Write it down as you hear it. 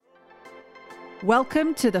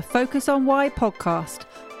Welcome to the Focus on Why podcast.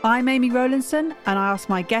 I'm Amy Rowlandson and I ask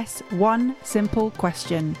my guests one simple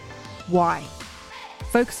question. Why?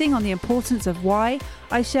 Focusing on the importance of why,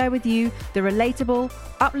 I share with you the relatable,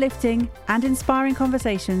 uplifting and inspiring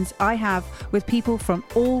conversations I have with people from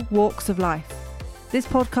all walks of life. This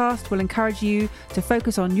podcast will encourage you to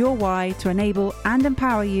focus on your why to enable and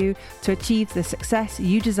empower you to achieve the success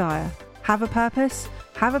you desire. Have a purpose,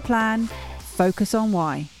 have a plan, focus on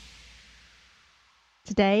why.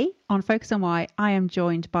 Today on Focus on Why, I am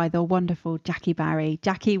joined by the wonderful Jackie Barry.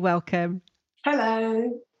 Jackie, welcome.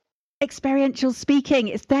 Hello. Experiential speaking,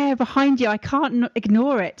 it's there behind you. I can't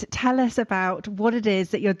ignore it. Tell us about what it is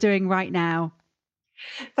that you're doing right now.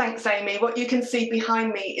 Thanks, Amy. What you can see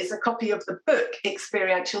behind me is a copy of the book,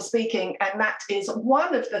 Experiential Speaking, and that is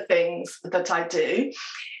one of the things that I do.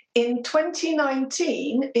 In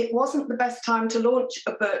 2019, it wasn't the best time to launch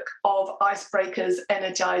a book of icebreakers,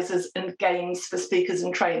 energizers, and games for speakers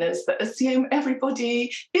and trainers that assume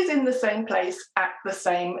everybody is in the same place at the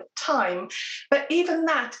same time. But even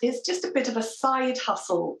that is just a bit of a side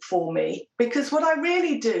hustle for me, because what I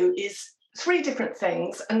really do is three different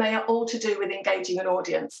things, and they are all to do with engaging an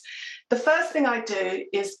audience. The first thing I do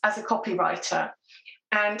is as a copywriter,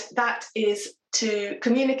 and that is to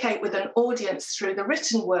communicate with an audience through the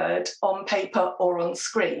written word on paper or on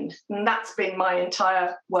screen. And that's been my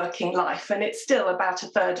entire working life, and it's still about a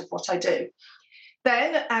third of what I do.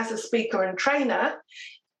 Then, as a speaker and trainer,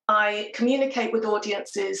 I communicate with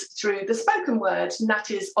audiences through the spoken word, and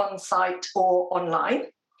that is on site or online.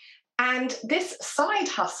 And this side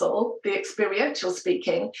hustle, the experiential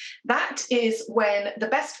speaking, that is when the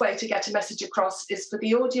best way to get a message across is for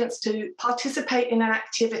the audience to participate in an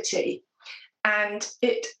activity. And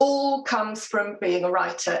it all comes from being a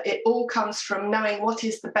writer. It all comes from knowing what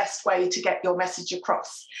is the best way to get your message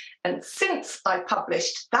across. And since I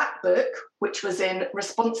published that book, which was in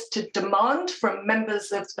response to demand from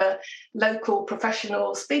members of the local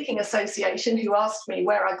professional speaking association who asked me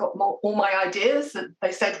where I got all my ideas, and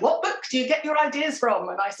they said, "What book do you get your ideas from?"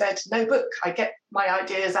 And I said, "No book. I get my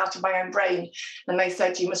ideas out of my own brain." And they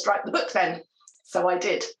said, "You must write the book then." So I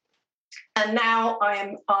did. And now I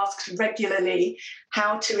am asked regularly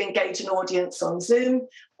how to engage an audience on Zoom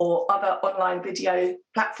or other online video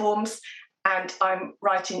platforms. And I'm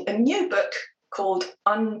writing a new book called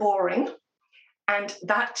Unboring. And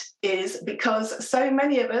that is because so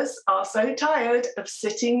many of us are so tired of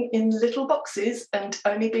sitting in little boxes and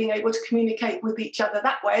only being able to communicate with each other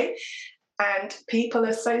that way. And people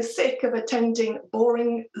are so sick of attending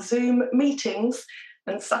boring Zoom meetings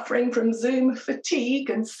and suffering from Zoom fatigue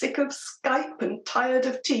and sick of Skype and tired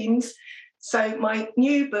of Teams. So my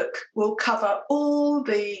new book will cover all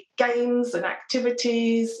the games and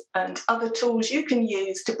activities and other tools you can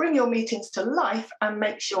use to bring your meetings to life and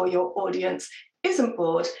make sure your audience isn't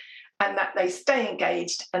bored and that they stay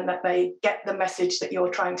engaged and that they get the message that you're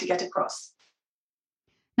trying to get across.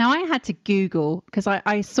 Now, I had to Google because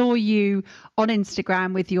I saw you on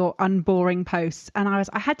Instagram with your unboring posts, and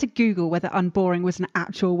I had to Google whether unboring was an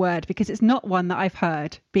actual word because it's not one that I've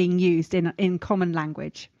heard being used in common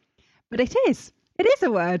language. But it is a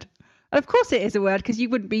word. And of course it is a word because you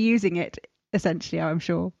wouldn't be using it, essentially, I'm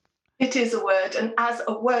sure. It is a word. And as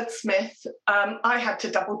a wordsmith, I had to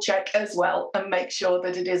double check as well and make sure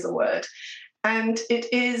that it is a word. And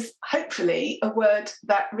it is hopefully a word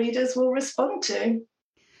that readers will respond to.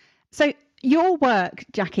 So your work,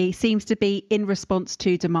 Jackie, seems to be in response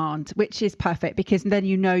to demand, which is perfect because then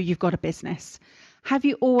you know you've got a business. Have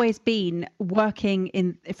you always been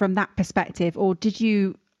working from that perspective, or did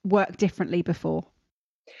you work differently before?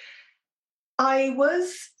 I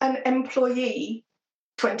was an employee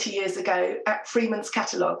 20 years ago at Freeman's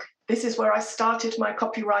Catalogue. This is where I started my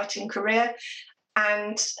copywriting career,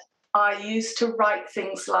 and I used to write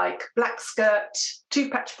things like black skirt,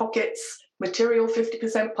 2-patch pockets, material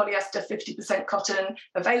 50% polyester, 50% cotton,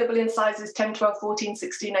 available in sizes 10, 12, 14,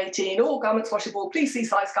 16, 18, all garments washable. Please see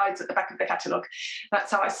size guides at the back of the catalogue. That's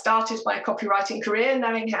how I started my copywriting career,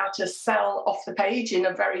 knowing how to sell off the page in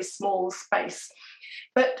a very small space.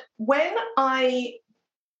 But when I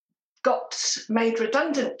got made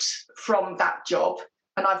redundant from that job,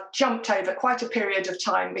 and I've jumped over quite a period of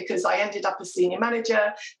time because I ended up as senior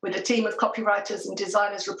manager with a team of copywriters and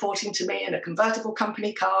designers reporting to me in a convertible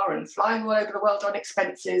company car and flying all over the world on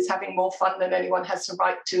expenses, having more fun than anyone has a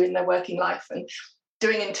right to in their working life, and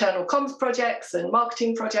doing internal comms projects and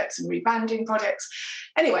marketing projects and rebranding projects.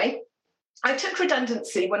 Anyway, I took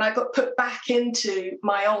redundancy when I got put back into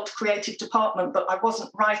my old creative department, but I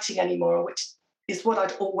wasn't writing anymore, which is what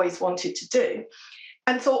I'd always wanted to do,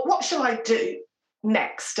 and thought, what shall I do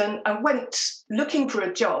next? And I went looking for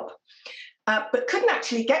a job. but couldn't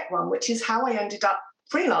actually get one, which is how I ended up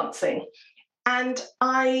freelancing. And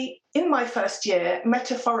I, in my first year,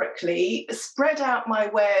 metaphorically spread out my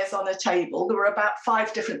wares on a table. There were about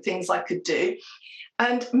 5 different things I could do.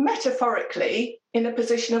 And metaphorically, in a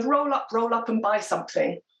position of roll up and buy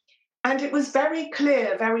something. And it was very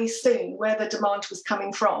clear very soon where the demand was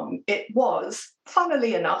coming from. It was,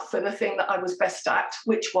 funnily enough, for the thing that I was best at,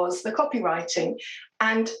 which was the copywriting.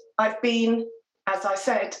 And I've been, as I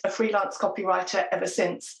said, a freelance copywriter ever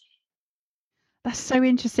since. That's so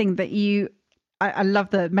interesting that I love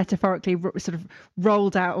the metaphorically sort of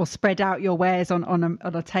rolled out or spread out your wares on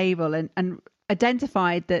a table and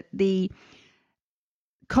identified that the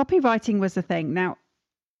copywriting was the thing. Now,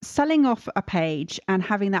 selling off a page and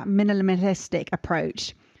having that minimalistic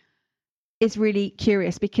approach is really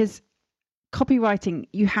curious, because copywriting,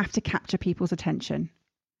 you have to capture people's attention.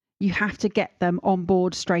 You have to get them on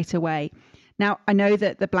board straight away. Now, I know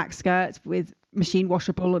that the black skirts with machine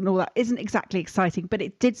washable and all that isn't exactly exciting, but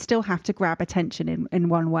it did still have to grab attention in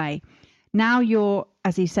one way. Now you're,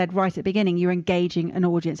 as you said right at the beginning, you're engaging an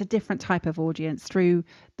audience, a different type of audience through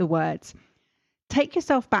the words. Take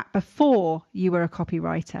yourself back before you were a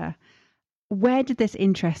copywriter. Where did this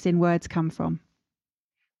interest in words come from?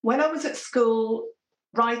 When I was at school,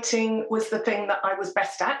 writing was the thing that I was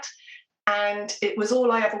best at. And it was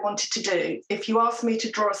all I ever wanted to do. If you asked me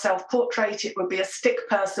to draw a self-portrait, it would be a stick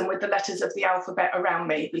person with the letters of the alphabet around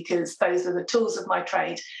me, because those are the tools of my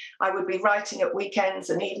trade. I would be writing at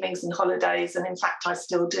weekends and evenings and holidays. And in fact, I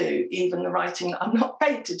still do, even the writing that I'm not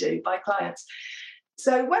paid to do by clients.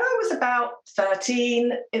 So when I was about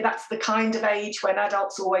 13, that's the kind of age when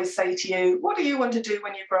adults always say to you, what do you want to do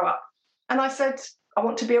when you grow up? And I said, I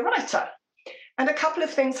want to be a writer. And a couple of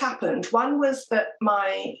things happened. One was that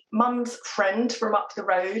my mum's friend from up the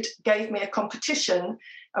road gave me a competition,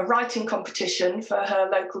 a writing competition for her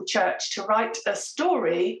local church, to write a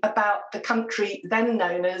story about the country then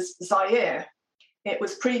known as Zaire. It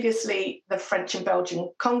was previously the French and Belgian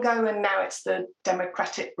Congo, and now it's the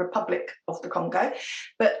Democratic Republic of the Congo.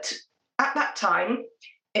 But at that time,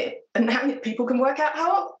 and now people can work out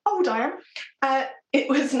how old I am, it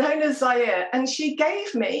was known as Zaire. And she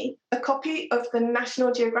gave me a copy of the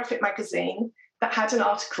National Geographic magazine that had an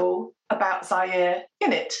article about Zaire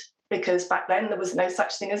in it, because back then there was no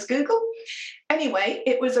such thing as Google. Anyway,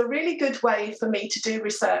 it was a really good way for me to do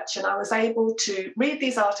research, and I was able to read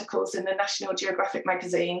these articles in the National Geographic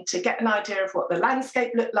magazine to get an idea of what the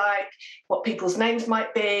landscape looked like, what people's names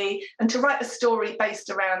might be, and to write a story based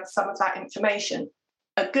around some of that information.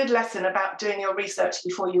 A good lesson about doing your research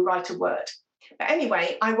before you write a word. But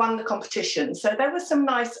anyway, I won the competition. So there was some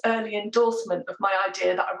nice early endorsement of my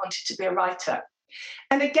idea that I wanted to be a writer.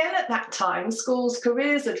 And again, at that time, schools'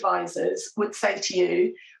 careers advisors would say to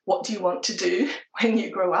you, what do you want to do when you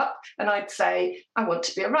grow up? And I'd say, I want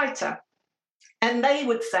to be a writer. And they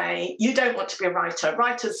would say, you don't want to be a writer.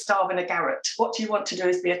 Writers starve in a garret. What you want to do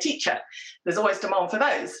is be a teacher. There's always demand for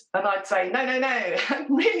those. And I'd say, no, I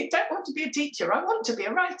really don't want to be a teacher. I want to be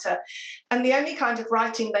a writer. And the only kind of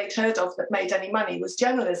writing they'd heard of that made any money was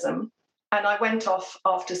journalism. And I went off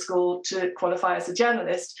after school to qualify as a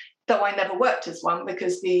journalist, though I never worked as one,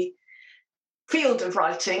 because the field of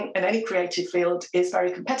writing in any creative field is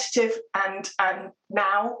very competitive. And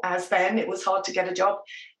now, as then, it was hard to get a job.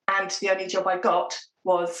 And the only job I got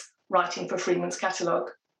was writing for Freeman's Catalogue,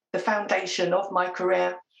 the foundation of my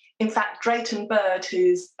career. In fact, Drayton Bird,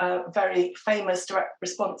 who's a very famous direct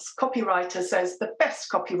response copywriter, says the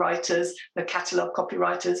best copywriters, the catalogue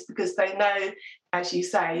copywriters, because they know, as you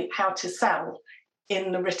say, how to sell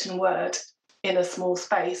in the written word in a small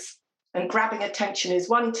space. And grabbing attention is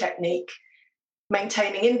one technique,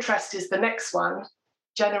 maintaining interest is the next one,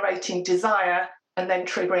 generating desire and then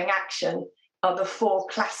triggering action are the 4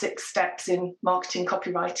 classic steps in marketing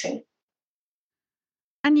copywriting.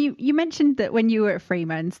 And you mentioned that when you were at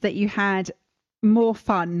Freeman's that you had more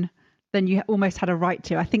fun than you almost had a right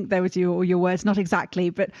to. I think there was your words, not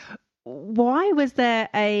exactly, but why was there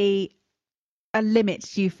a limit,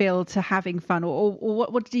 do you feel, to having fun, or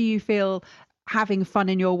what do you feel having fun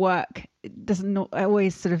in your work doesn't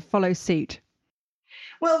always sort of follow suit?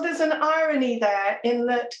 Well, there's an irony there in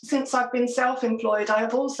that since I've been self-employed, I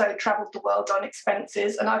have also travelled the world on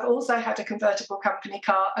expenses, and I've also had a convertible company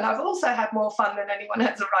car, and I've also had more fun than anyone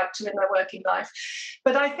has a right to in their working life.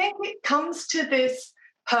 But I think it comes to this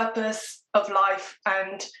purpose of life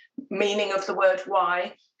and meaning of the word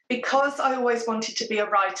why, because I always wanted to be a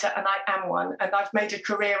writer, and I am one, and I've made a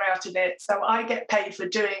career out of it. So I get paid for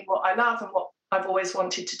doing what I love and what I've always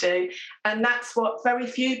wanted to do. And that's what very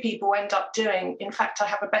few people end up doing. In fact, I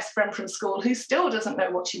have a best friend from school who still doesn't know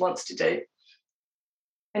what she wants to do.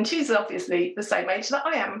 And she's obviously the same age that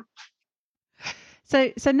I am.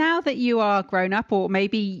 So now that you are grown up, or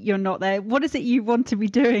maybe you're not there, what is it you want to be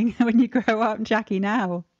doing when you grow up, Jackie,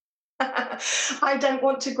 now? I don't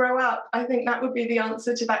want to grow up. I think that would be the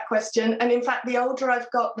answer to that question. And in fact, the older I've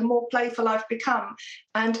got, the more playful I've become.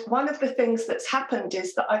 And one of the things that's happened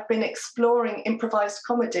is that I've been exploring improvised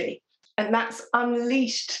comedy. And that's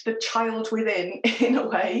unleashed the child within in a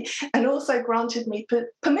way, and also granted me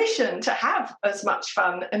permission to have as much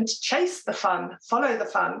fun and to chase the fun, follow the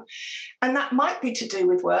fun. And that might be to do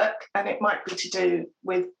with work, and it might be to do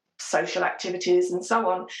with social activities and so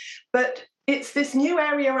on. But it's this new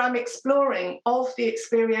area I'm exploring of the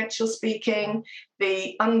experiential speaking,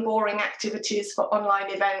 the unboring activities for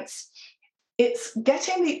online events. It's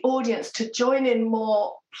getting the audience to join in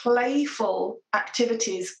more playful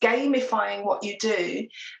activities, gamifying what you do,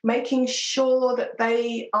 making sure that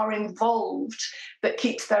they are involved, that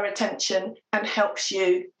keeps their attention and helps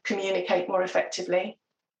you communicate more effectively.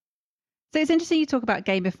 So it's interesting you talk about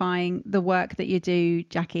gamifying the work that you do,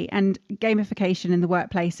 Jackie, and gamification in the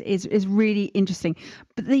workplace is really interesting.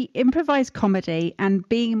 But the improvised comedy and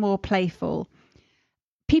being more playful,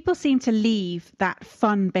 people seem to leave that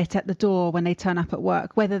fun bit at the door when they turn up at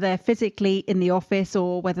work, whether they're physically in the office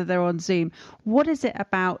or whether they're on Zoom. What is it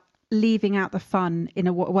about leaving out the fun in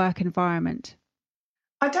a work environment?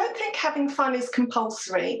 I don't think having fun is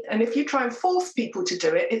compulsory. And if you try and force people to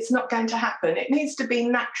do it, it's not going to happen. It needs to be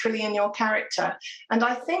naturally in your character. And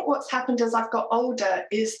I think what's happened as I've got older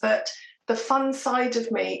is that the fun side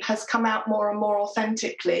of me has come out more and more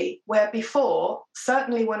authentically, where before,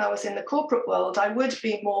 certainly when I was in the corporate world, I would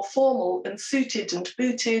be more formal and suited and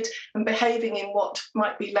booted and behaving in what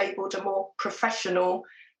might be labelled a more professional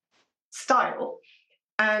style.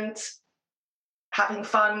 And having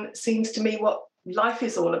fun seems to me what life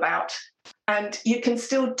is all about. And you can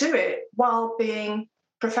still do it while being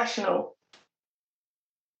professional.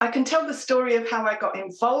 I can tell the story of how I got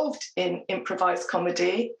involved in improvised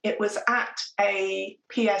comedy. It was at a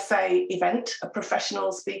PSA event, a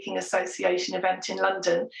Professional Speaking Association event in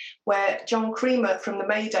London, where John Creamer from the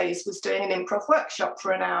Maydays was doing an improv workshop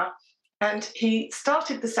for an hour. And he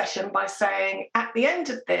started the session by saying, at the end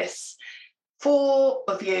of this, 4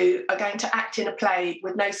 of you are going to act in a play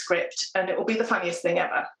with no script, and it will be the funniest thing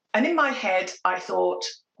ever. And in my head, I thought,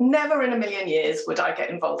 never in a million years would I get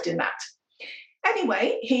involved in that.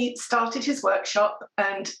 Anyway, he started his workshop,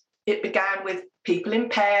 and it began with people in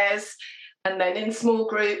pairs, and then in small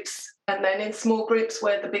groups, and then in small groups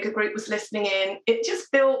where the bigger group was listening in. It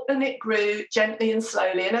just built and it grew gently and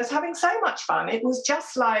slowly, and I was having so much fun. It was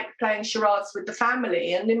just like playing charades with the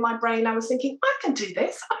family, and in my brain I was thinking, I can do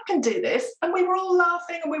this, and we were all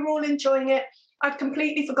laughing and we were all enjoying it. I'd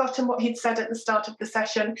completely forgotten what he'd said at the start of the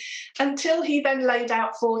session until he then laid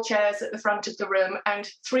out 4 chairs at the front of the room and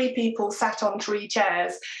 3 people sat on 3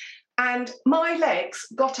 chairs. And my legs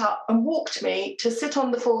got up and walked me to sit on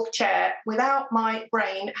the 4th chair without my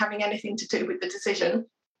brain having anything to do with the decision.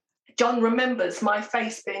 John remembers my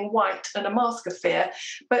face being white and a mask of fear,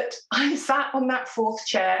 but I sat on that 4th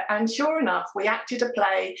chair, and sure enough, we acted a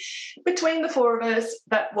play between the 4 of us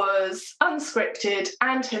that was unscripted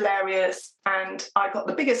and hilarious, and I got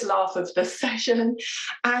the biggest laugh of the session,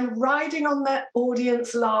 and riding on that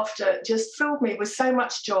audience laughter just filled me with so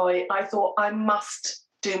much joy. I thought, I must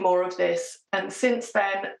do more of this. And since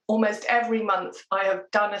then, almost every month, I have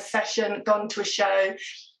done a session, gone to a show,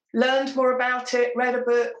 learned more about it, read a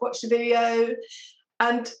book, watched a video,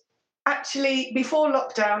 and actually, before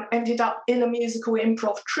lockdown, ended up in a musical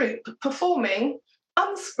improv troupe performing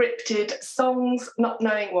unscripted songs, not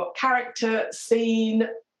knowing what character, scene,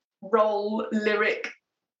 role, lyric,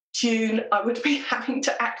 tune I would be having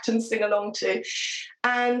to act and sing along to.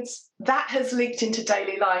 And that has leaked into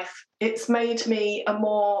daily life. It's made me a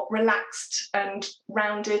more relaxed and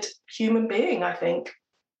rounded human being, I think.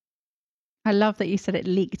 I love that you said it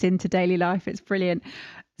leaked into daily life. It's brilliant.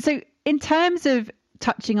 So in terms of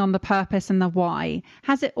touching on the purpose and the why,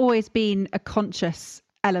 has it always been a conscious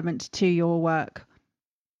element to your work?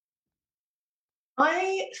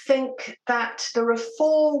 I think that there are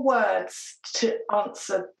 4 words to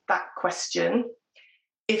answer that question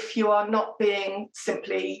if you are not being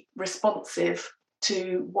simply responsive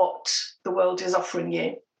to what the world is offering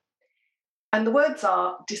you. And the words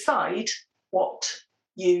are decide what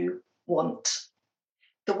you want.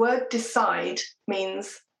 The word decide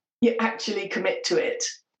means you actually commit to it.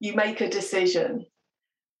 You make a decision.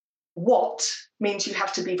 What means you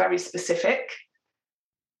have to be very specific.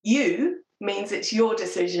 You means it's your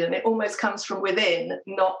decision. It almost comes from within,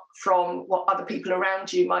 not from what other people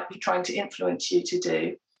around you might be trying to influence you to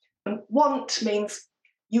do. And want means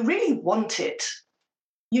you really want it.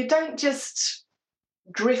 you don't just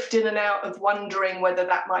drift in and out of wondering whether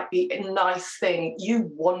that might be a nice thing. You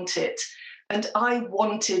want it. And I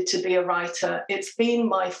wanted to be a writer. It's been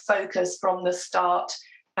my focus from the start,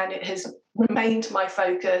 and it has remained my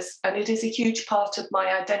focus, and it is a huge part of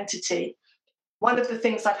my identity. One of the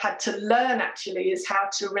things I've had to learn actually is how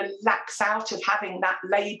to relax out of having that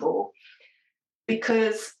label.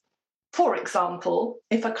 Because, for example,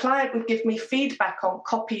 if a client would give me feedback on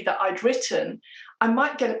copy that I'd written, I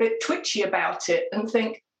might get a bit twitchy about it and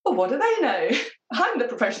think, well, what do they know? I'm the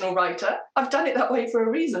professional writer. I've done it that way for a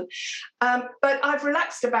reason. But I've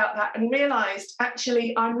relaxed about that and realised,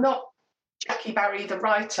 actually, I'm not Jackie Barry, the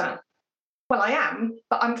writer. Well, I am,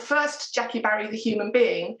 but I'm first Jackie Barry, the human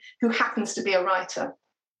being, who happens to be a writer.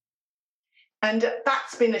 And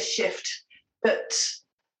that's been a shift that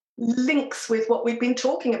links with what we've been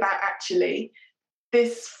talking about, actually.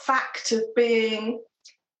 This fact of being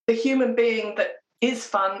the human being that is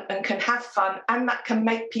fun and can have fun, and that can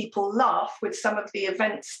make people laugh with some of the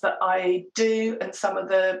events that I do and some of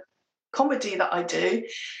the comedy that I do.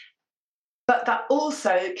 But that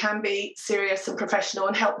also can be serious and professional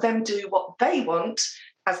and help them do what they want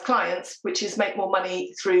as clients, which is make more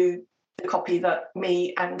money through the copy that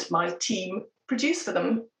me and my team produce for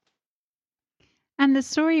them. And the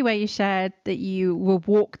story where you shared that you were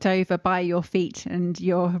walked over by your feet and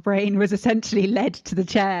your brain was essentially led to the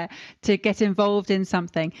chair to get involved in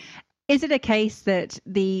something. Is it a case that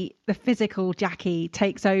the physical Jackie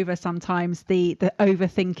takes over sometimes the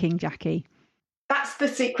overthinking Jackie? That's the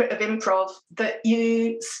secret of improv, that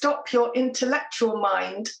you stop your intellectual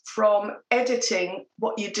mind from editing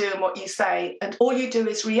what you do and what you say, and all you do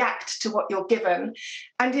is react to what you're given.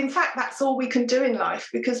 And in fact, that's all we can do in life,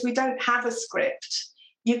 because we don't have a script.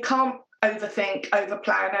 You can't overthink,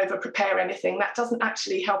 overplan, overprepare anything. That doesn't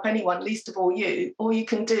actually help anyone, least of all you. All you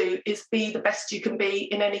can do is be the best you can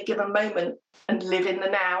be in any given moment and live in the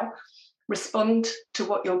now, respond to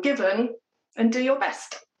what you're given, and do your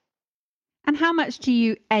best. And how much do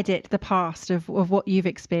you edit the past of what you've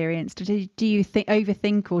experienced? Do you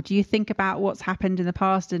overthink, or do you think about what's happened in the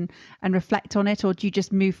past and reflect on it, or do you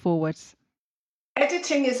just move forwards?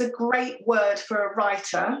 Editing is a great word for a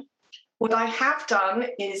writer. What I have done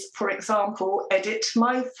is, for example, edit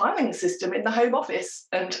my filing system in the Home Office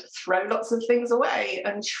and throw lots of things away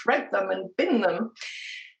and shred them and bin them.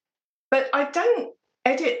 But I don't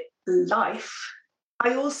edit life.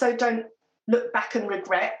 I also don't look back and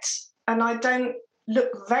regret. And I don't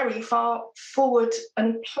look very far forward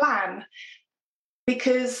and plan,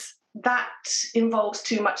 because that involves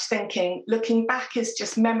too much thinking. Looking back is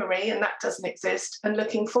just memory, and that doesn't exist. And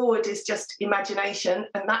looking forward is just imagination,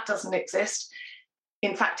 and that doesn't exist.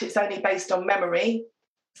 In fact, it's only based on memory,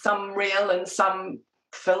 some real and some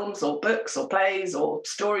films or books or plays or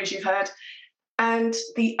stories you've heard. And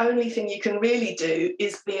the only thing you can really do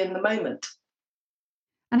is be in the moment.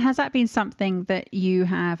 And has that been something that you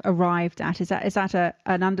have arrived at? Is that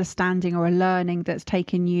an understanding or a learning that's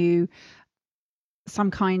taken you some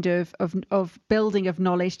kind of building of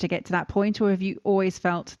knowledge to get to that point, or have you always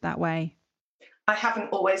felt that way? I haven't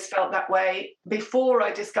always felt that way. Before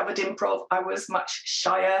I discovered improv, I was much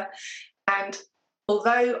shyer. And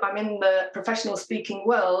although I'm in the professional speaking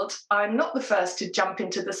world, I'm not the first to jump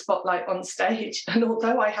into the spotlight on stage. And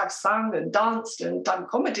although I have sung and danced and done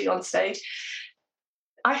comedy on stage,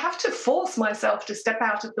 I have to force myself to step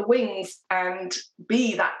out of the wings and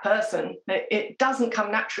be that person. It doesn't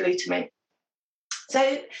come naturally to me.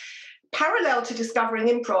 So, parallel to discovering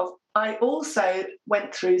improv, I also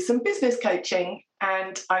went through some business coaching.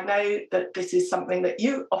 And I know that this is something that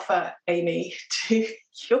you offer, Amy, to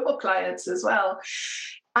your clients as well,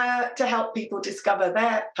 to help people discover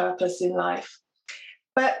their purpose in life.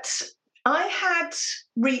 But I had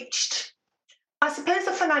reached, I suppose,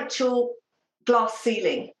 a financial glass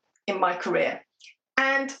ceiling in my career.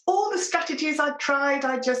 And all the strategies I'd tried,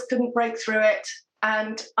 I just couldn't break through it.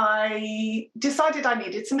 And I decided I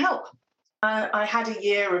needed some help. I had a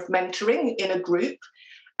year of mentoring in a group,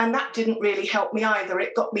 and that didn't really help me either.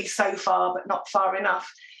 It got me so far, but not far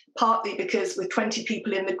enough, partly because with 20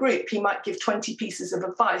 people in the group, he might give 20 pieces of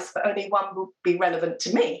advice, but only one would be relevant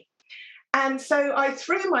to me. And so I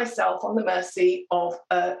threw myself on the mercy of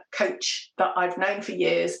a coach that I've known for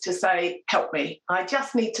years to say, help me. I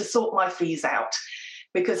just need to sort my fees out,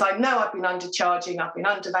 because I know I've been undercharging, I've been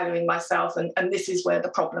undervaluing myself, and this is where the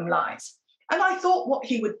problem lies. And I thought what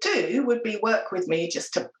he would do would be work with me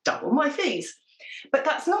just to double my fees. But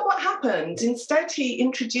that's not what happened. Instead, he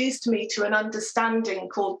introduced me to an understanding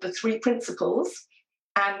called the 3 principles.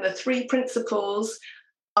 And the 3 principles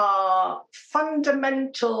are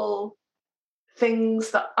fundamental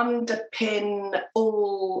things that underpin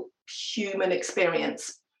all human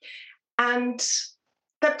experience. And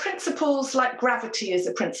they're principles like gravity is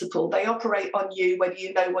a principle. They operate on you whether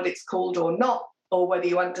you know what it's called or not, or whether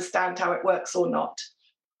you understand how it works or not.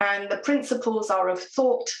 And the principles are of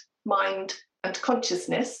thought, mind, and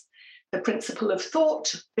consciousness. The principle of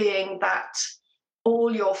thought being that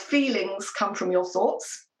all your feelings come from your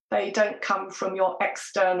thoughts. They don't come from your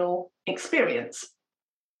external experience.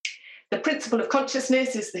 The principle of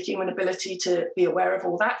consciousness is the human ability to be aware of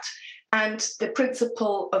all that. And the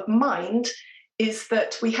principle of mind is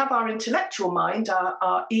that we have our intellectual mind,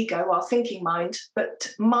 our ego, our thinking mind,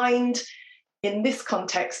 but mind in this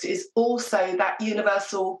context is also that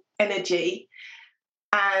universal energy.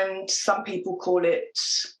 And some people call it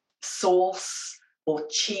source or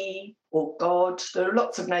chi or God. There are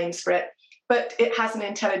lots of names for it, but it has an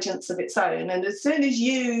intelligence of its own. And as soon as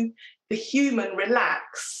you, the human,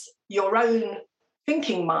 relax your own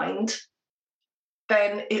thinking mind,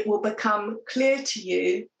 then it will become clear to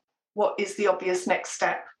you what is the obvious next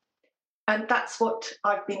step. And that's what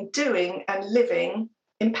I've been doing and living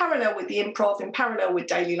in parallel with the improv, in parallel with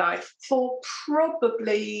daily life for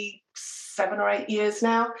probably 7 or 8 years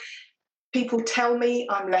now. People tell me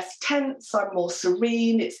I'm less tense, I'm more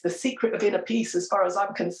serene. It's the secret of inner peace as far as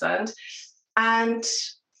I'm concerned. And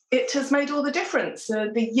it has made all the difference.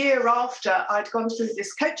 The year after I'd gone through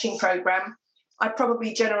this coaching program, I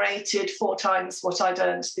probably generated 4 times what I'd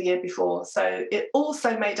earned the year before. So it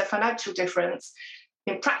also made a financial difference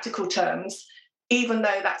in practical terms, even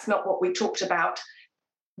though that's not what we talked about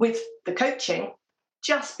with the coaching,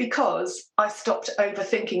 just because I stopped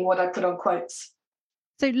overthinking what I put on quotes.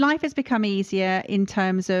 So life has become easier in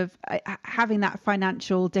terms of having that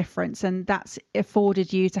financial difference, and that's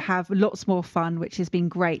afforded you to have lots more fun, which has been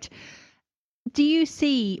great. Do you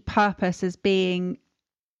see purpose as being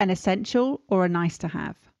an essential or a nice to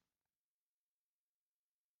have?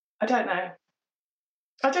 I don't know.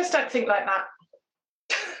 I just don't think like that.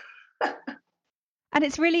 And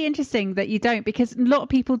it's really interesting that you don't, because a lot of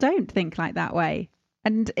people don't think like that way.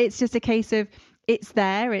 And it's just a case of it's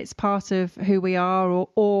there, it's part of who we are,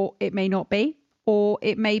 or it may not be, or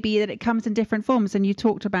it may be that it comes in different forms. And you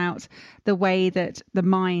talked about the way that the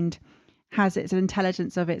mind has its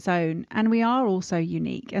intelligence of its own, and we are also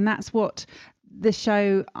unique. And that's what the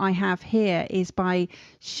show I have here is, by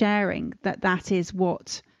sharing that is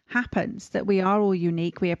what happens, that we are all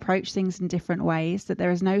unique. We approach things in different ways, that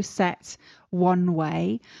there is no set one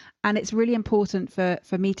way. And it's really important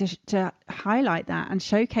for me to highlight that and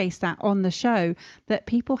showcase that on the show, that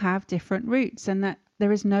people have different routes and that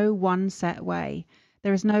there is no one set way.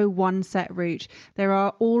 There is no one set route. There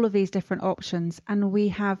are all of these different options, and we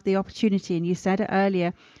have the opportunity, and you said it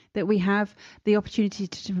earlier, that we have the opportunity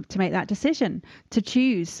to make that decision, to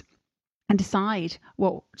choose and decide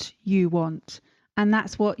what you want. And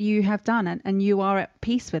that's what you have done. And you are at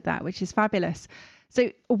peace with that, which is fabulous.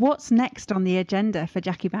 So what's next on the agenda for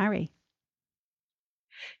Jackie Barry?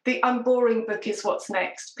 The Unboring book is what's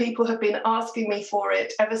next. People have been asking me for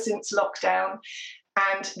it ever since lockdown.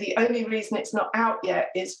 And the only reason it's not out yet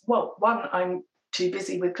is, well, one, I'm too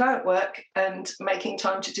busy with client work, and making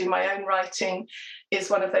time to do my own writing is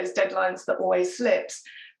one of those deadlines that always slips.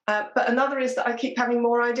 But another is that I keep having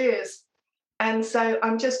more ideas. And so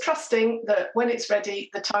I'm just trusting that when it's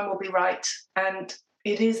ready, the time will be right. And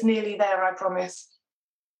it is nearly there, I promise.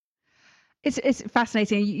 It's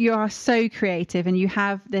fascinating. You are so creative, and you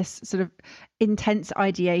have this sort of intense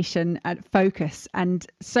ideation and focus. And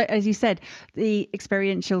so, as you said, the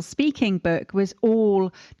experiential speaking book was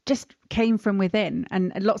all just came from within,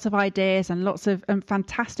 and lots of ideas and lots of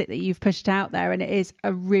fantastic that you've pushed out there. And it is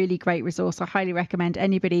a really great resource. I highly recommend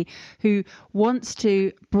anybody who wants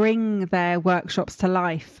to bring their workshops to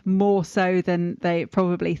life more so than they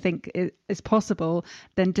probably think is possible,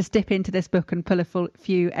 then just dip into this book and pull a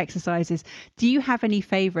few exercises. Do you have any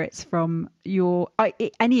favorites from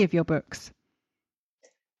any of your books?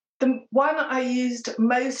 The one I used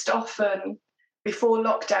most often before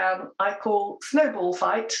lockdown, I call Snowball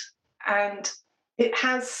Fight, and it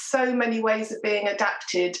has so many ways of being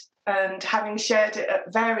adapted. And having shared it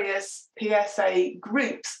at various PSA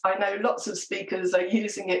groups, I know lots of speakers are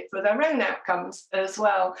using it for their own outcomes as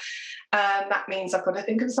well. And that means I've got to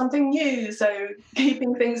think of something new. So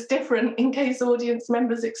keeping things different in case audience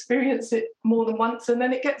members experience it more than once and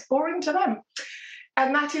then it gets boring to them.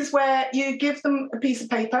 And that is where you give them a piece of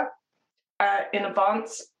paper in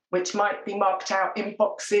advance, which might be marked out in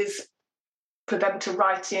boxes for them to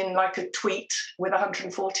write in, like a tweet with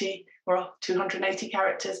 140 or 280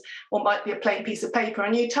 characters, or might be a plain piece of paper.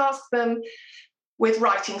 And you task them with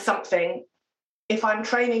writing something If I'm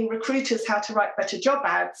training recruiters how to write better job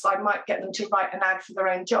ads, I might get them to write an ad for their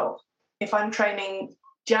own job. If I'm training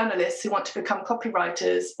journalists who want to become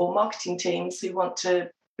copywriters or marketing teams who want to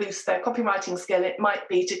boost their copywriting skill, it might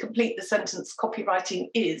be to complete the sentence copywriting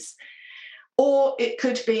is. Or it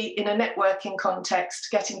could be in a networking context,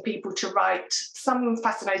 getting people to write some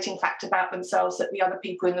fascinating fact about themselves that the other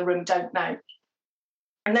people in the room don't know.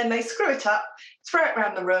 And then they screw it up, throw it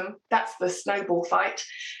around the room. That's the snowball fight.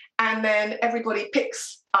 And then everybody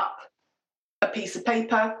picks up a piece of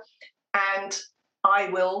paper, and I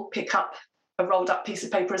will pick up a rolled up piece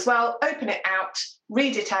of paper as well, open it out,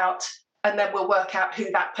 read it out, and then we'll work out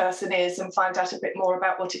who that person is and find out a bit more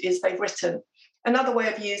about what it is they've written. Another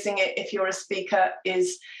way of using it, if you're a speaker,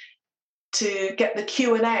 is to get the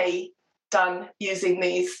Q&A done using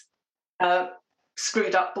these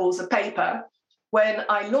screwed up balls of paper. When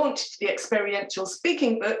I launched the Experiential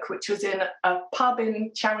Speaking book, which was in a pub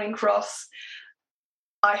in Charing Cross,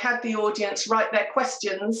 I had the audience write their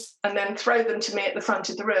questions and then throw them to me at the front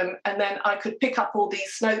of the room. And then I could pick up all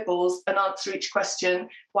these snowballs and answer each question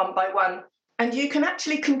one by one. And you can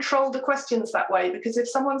actually control the questions that way, because if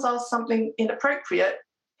someone's asked something inappropriate,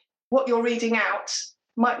 what you're reading out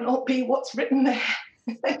might not be what's written there.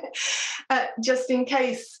 Just in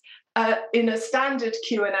case, in a standard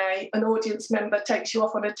Q&A, an audience member takes you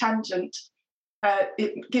off on a tangent,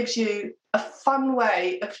 it gives you a fun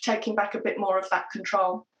way of taking back a bit more of that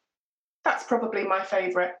control. That's probably my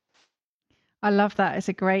favourite. I love that. It's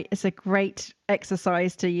a great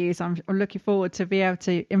exercise to use. I'm looking forward to be able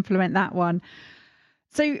to implement that one.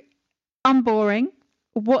 So, Unboring,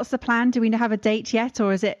 what's the plan? Do we have a date yet,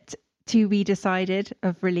 or is it to be decided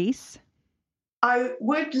of release? I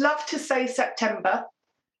would love to say September.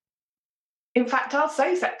 In fact, I'll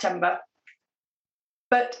say September.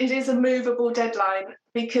 But it is a movable deadline,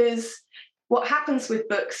 because what happens with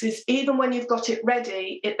books is even when you've got it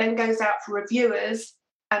ready, it then goes out for reviewers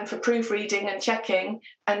and for proofreading and checking,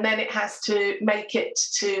 and then it has to make it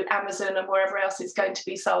to Amazon and wherever else it's going to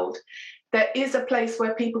be sold. There is a place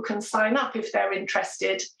where people can sign up if they're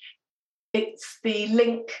interested. It's the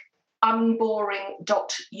link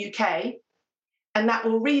unboring.uk, and that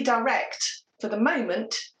will redirect for the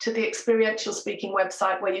moment to the Experiential Speaking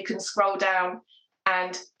website, where you can scroll down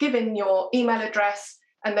and give in your email address,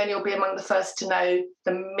 and then you'll be among the first to know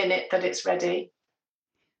the minute that it's ready.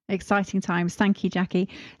 Exciting times. Thank you, Jackie.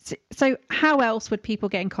 So how else would people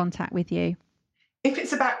get in contact with you? If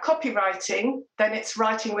it's about copywriting, then it's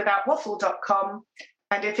writingwithoutwaffle.com.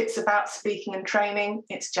 And if it's about speaking and training,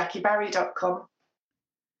 it's jackiebarry.com.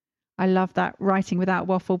 I love that, Writing Without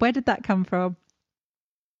Waffle. Where did that come from?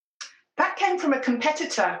 That came from a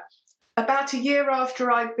competitor. About a year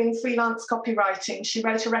after I'd been freelance copywriting, she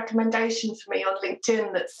wrote a recommendation for me on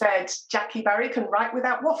LinkedIn that said, Jackie Barry can write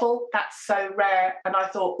without waffle. That's so rare. And I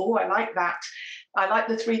thought, oh, I like that. I like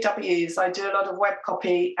the 3 W's. I do a lot of web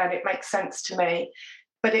copy and it makes sense to me.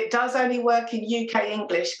 But it does only work in UK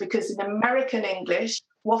English, because in American English,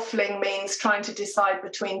 waffling means trying to decide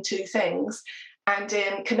between two things. And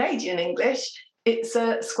in Canadian English, it's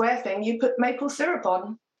a square thing you put maple syrup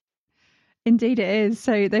on. Indeed it is.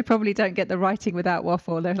 So they probably don't get the writing without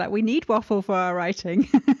waffle. They're like, we need waffle for our writing.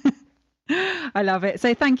 I love it.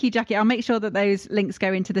 So thank you, Jackie. I'll make sure that those links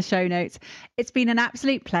go into the show notes. It's been an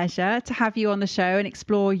absolute pleasure to have you on the show and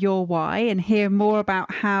explore your why and hear more about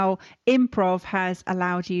how improv has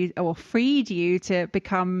allowed you or freed you to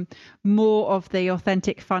become more of the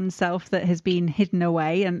authentic, fun self that has been hidden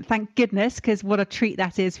away. And thank goodness, because what a treat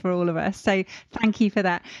that is for all of us. So thank you for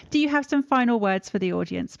that. Do you have some final words for the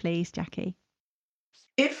audience, please, Jackie?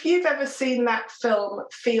 If you've ever seen that film,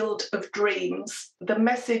 Field of Dreams, the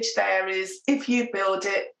message there is, if you build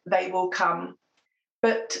it, they will come.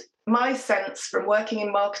 But my sense from working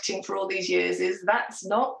in marketing for all these years is that's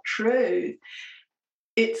not true.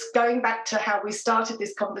 It's going back to how we started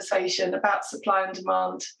this conversation about supply and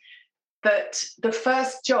demand, that the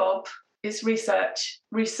first job is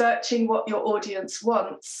researching what your audience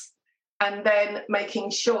wants, and then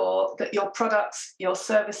making sure that your products, your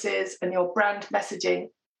services, and your brand messaging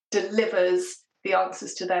delivers the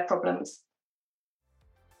answers to their problems.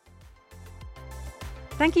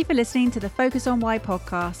 Thank you for listening to the Focus on Why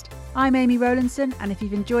podcast. I'm Amy Rowlandson, and if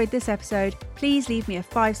you've enjoyed this episode, please leave me a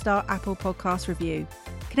 5-star Apple Podcast review.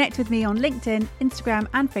 Connect with me on LinkedIn, Instagram,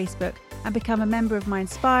 and Facebook, and become a member of my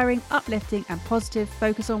inspiring, uplifting, and positive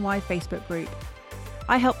Focus on Why Facebook group.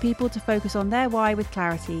 I help people to focus on their why with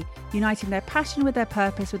clarity, uniting their passion with their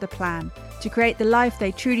purpose with a plan to create the life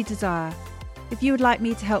they truly desire. If you would like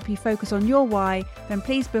me to help you focus on your why, then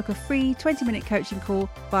please book a free 20-minute coaching call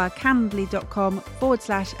via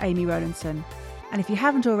calendly.com/Amy Rowlandson. And if you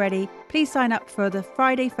haven't already, please sign up for the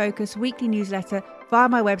Friday Focus weekly newsletter via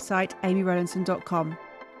my website, amyrowlinson.com.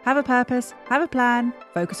 Have a purpose, have a plan,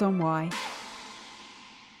 focus on why.